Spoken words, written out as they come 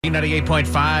98.5,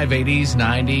 80s,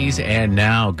 90s, and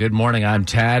now. Good morning. I'm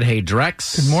Tad. Hey,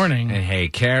 Drex. Good morning. And hey,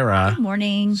 Kara. Good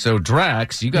morning. So,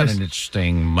 Drex, you got an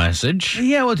interesting message.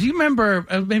 Yeah, well, do you remember,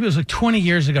 maybe it was like 20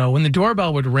 years ago, when the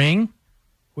doorbell would ring?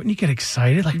 Wouldn't you get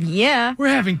excited? Like, Yeah. we're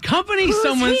having company.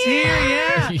 Someone's here.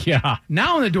 Yeah. Yeah.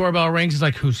 Now when the doorbell rings, it's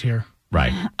like, who's here?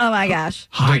 Right. Oh, my gosh.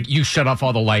 Like you shut off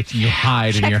all the lights and you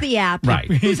hide in Check your... the app. Right.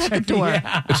 Who's at the door?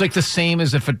 Yeah. It's like the same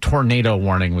as if a tornado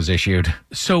warning was issued.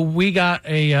 So we got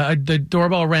the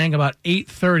doorbell rang about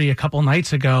 8:30 a couple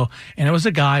nights ago, and it was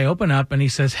a guy. Open up, and he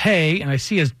says, "Hey," and I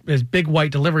see his big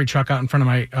white delivery truck out in front of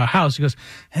my house. He goes,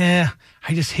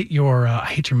 I just hit your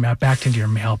backed into your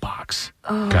mailbox.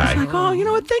 Guy. Like, oh, you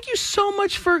know what? Thank you so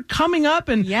much for coming up.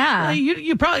 And Yeah.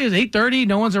 you probably, it was 8:30.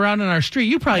 No one's around on our street.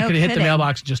 You probably No could have hit the kidding.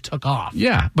 mailbox and just took off.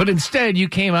 Yeah, but instead you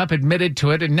came up, admitted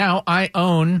to it, and now I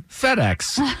own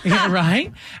FedEx. Yeah,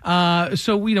 right?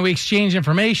 So, we exchange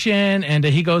information, and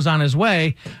he goes on his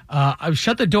way. I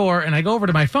shut the door, and I go over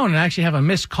to my phone, and I actually have a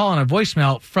missed call and a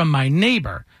voicemail from my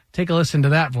neighbor. Take a listen to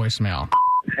that voicemail.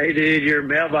 Hey, dude, your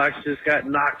mailbox just got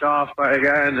knocked off by a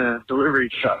guy in a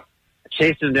delivery truck. I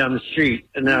chased him down the street,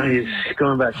 and now he's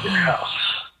going back to your house.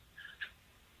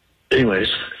 Anyways,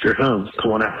 if you're home,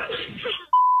 come on out.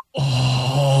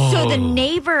 So the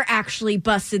neighbor actually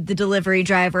busted the delivery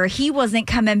driver. He wasn't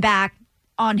coming back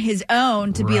on his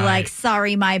own to be Right. like,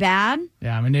 sorry, my bad.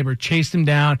 Yeah, my neighbor chased him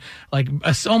down, like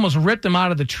almost ripped him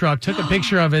out of the truck, took a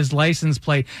picture of his license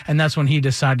plate, and that's when he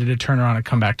decided to turn around and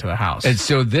come back to the house. And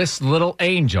so this little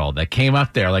angel that came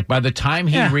up there, like by the time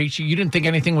he Yeah. reached you, you didn't think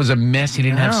anything was amiss. He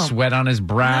didn't have No. sweat on his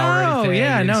brow or anything.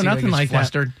 Yeah, He didn't no, seem nothing he was like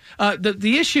flustered. that.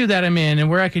 The issue that I'm in and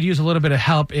where I could use a little bit of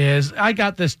help is I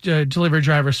got this delivery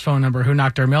driver's phone number who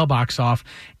knocked our mailbox off,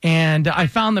 and I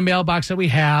found the mailbox that we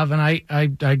have, and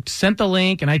I sent the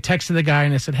link, and I texted the guy,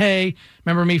 and I said, hey,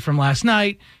 remember me from last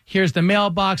night? Here's the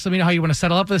mailbox. Let me know how you want to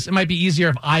settle up this. It might be easier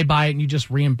if I buy it and you just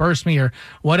reimburse me or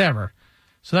whatever.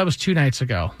 So that was 2 nights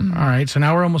ago. Mm-hmm. All right. So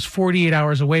now we're almost 48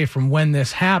 hours away from when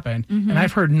this happened, and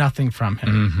I've heard nothing from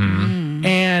him. Mm-hmm.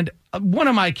 And one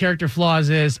of my character flaws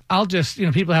is I'll just,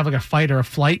 people have like a fight or a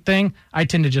flight thing. I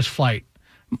tend to just flight.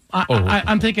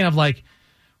 I'm thinking of like,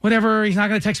 whatever, he's not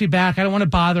going to text me back. I don't want to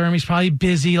bother him. He's probably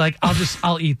busy. Like,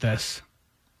 I'll eat this.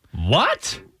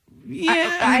 What?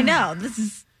 Yeah. I know. This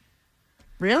is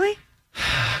really?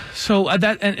 So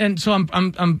so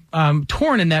I'm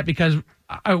torn in that because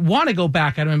I want to go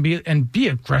back at him and be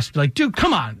aggressive. Like, dude,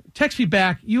 come on, text me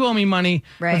back. You owe me money.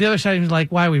 Right. But the other side is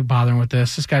like, why are we bothering with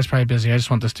this? This guy's probably busy. I just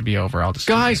want this to be over. I'll just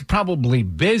Guy's probably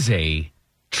busy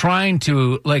trying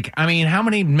to, how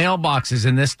many mailboxes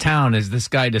in this town is this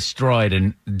guy destroyed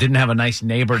and didn't have a nice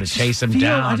neighbor to chase him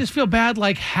down? I just feel bad,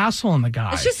 like hassling the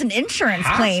guy. It's just an insurance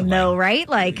claim, though, right?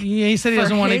 Like, Yeah, he said he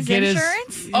doesn't want to get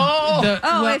insurance? his.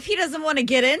 If he doesn't want to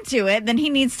get into it, then he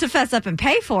needs to fess up and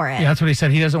pay for it. Yeah, that's what he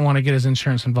said. He doesn't want to get his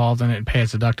insurance involved in it and pay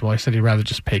his deductible. He said he'd rather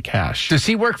just pay cash. Does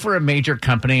he work for a major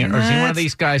company, or is he one of That's-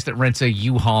 these guys that rents a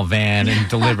U-Haul van and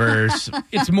delivers?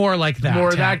 It's more like that.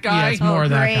 More that guy? Yeah, it's more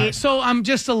that guy. great. So I'm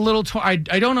just a little. I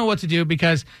don't know what to do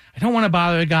because I don't want to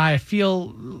bother the guy. I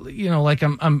feel, like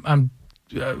I'm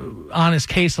on his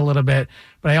case a little bit,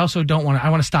 but I also don't want to. I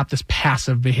want to stop this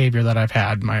passive behavior that I've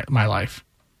had in my life.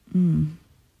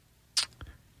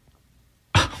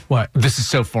 What? This is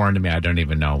so foreign to me. I don't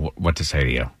even know what to say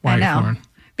to you. Why I are you know. foreign?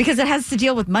 Because it has to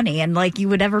deal with money, and like you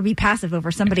would ever be passive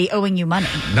over somebody owing you money.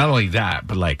 Not only that,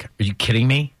 but are you kidding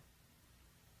me?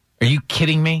 Are you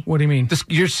kidding me? What do you mean?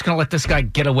 You're just going to let this guy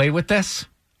get away with this?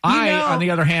 I, know- on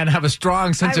the other hand, have a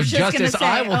strong sense I of was just gonna justice. say,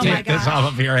 I will oh my take this gosh.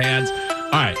 off of your hands.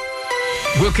 All right.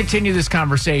 We'll continue this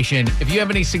conversation. If you have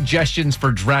any suggestions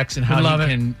for Drex and how Would love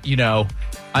he it. can,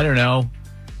 I don't know,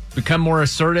 become more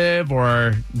assertive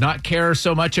or not care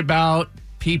so much about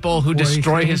people who What he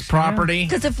destroy his thinks, property.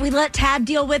 Because if we let Tad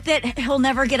deal with it, he'll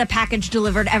never get a package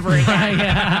delivered ever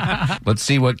again. Let's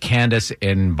see what Candace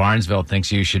in Barnesville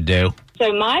thinks you should do.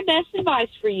 So my best advice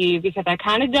for you, because I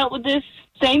kind of dealt with this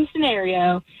same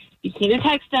scenario, you need to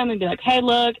text them and be like, hey,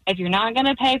 look, if you're not going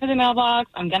to pay for the mailbox,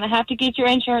 I'm going to have to get your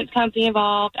insurance company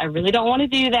involved. I really don't want to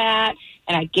do that.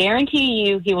 And I guarantee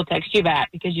you he will text you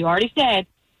back because you already said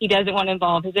he doesn't want to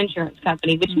involve his insurance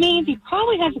company, which means he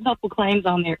probably has a couple claims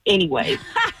on there anyways.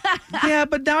 Yeah,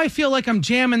 but now I feel like I'm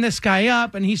jamming this guy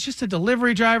up, and he's just a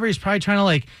delivery driver. He's probably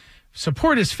trying to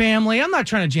support his family. I'm not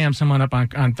trying to jam someone up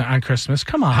on Christmas.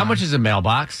 Come on. How much is a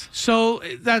mailbox? So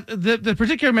that the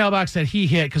particular mailbox that he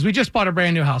hit, because we just bought a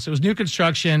brand new house. It was new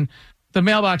construction. The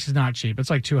mailbox is not cheap. It's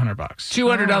like $200.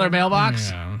 $200 mailbox?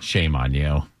 Yeah. Shame on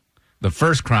you. The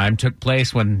first crime took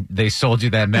place when they sold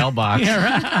you that mailbox. Yeah,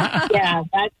 right. Yeah,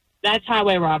 that's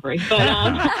highway robbery. But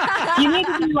you need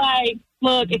to be like,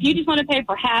 look, if you just want to pay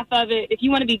for half of it, if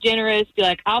you want to be generous, be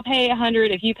like, I'll pay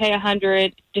 $100 if you pay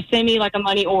 $100. Just send me like a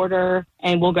money order,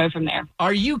 and we'll go from there.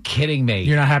 Are you kidding me?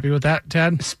 You're not happy with that,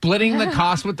 Ted? Splitting the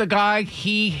cost with the guy,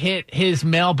 he hit his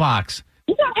mailbox.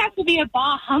 You don't have to be a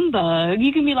bah humbug.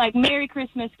 You can be like, Merry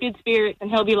Christmas, good spirits, and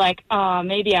he'll be like,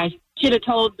 maybe I should have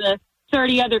told the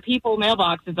 30 other people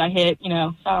mailboxes I hit,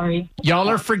 sorry. Y'all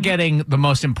are forgetting the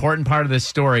most important part of this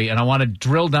story, and I want to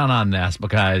drill down on this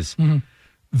because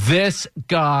this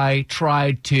guy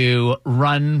tried to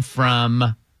run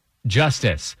from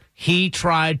justice. He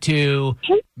tried to...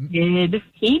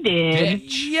 He did.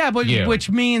 Yeah, but which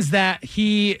means that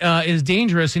he is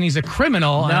dangerous and he's a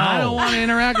criminal. And I don't want to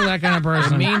interact with that kind of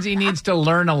person. It means he needs to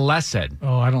learn a lesson.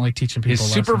 Oh, I don't like teaching people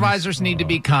His supervisors need to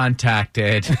be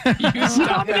contacted. He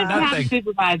probably doesn't have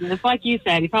supervisors. Like you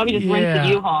said, he probably just rents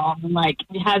a U-Haul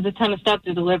and has a ton of stuff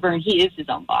to deliver, and he is his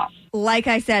own boss. Like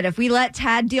I said, if we let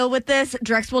Tad deal with this,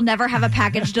 Drex will never have a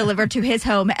package delivered to his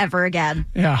home ever again.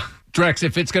 Yeah. Drex,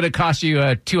 if it's going to cost you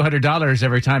 $200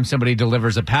 every time somebody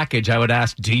delivers a package, I would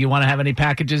ask, do you want to have any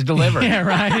packages delivered? Yeah,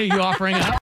 right. Are you offering it?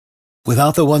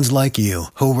 Without the ones like you,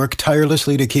 who work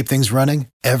tirelessly to keep things running,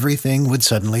 everything would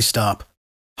suddenly stop.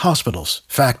 Hospitals,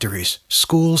 factories,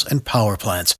 schools, and power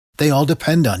plants, they all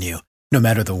depend on you. No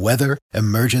matter the weather,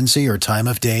 emergency, or time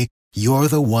of day, you're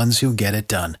the ones who get it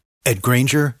done. At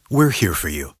Grainger, we're here for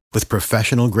you with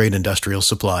professional-grade industrial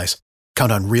supplies.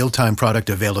 Count on real-time product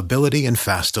availability and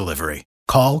fast delivery.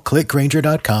 Call, click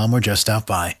Grainger.com, or just stop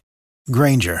by.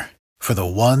 Grainger, for the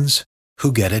ones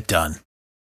who get it done.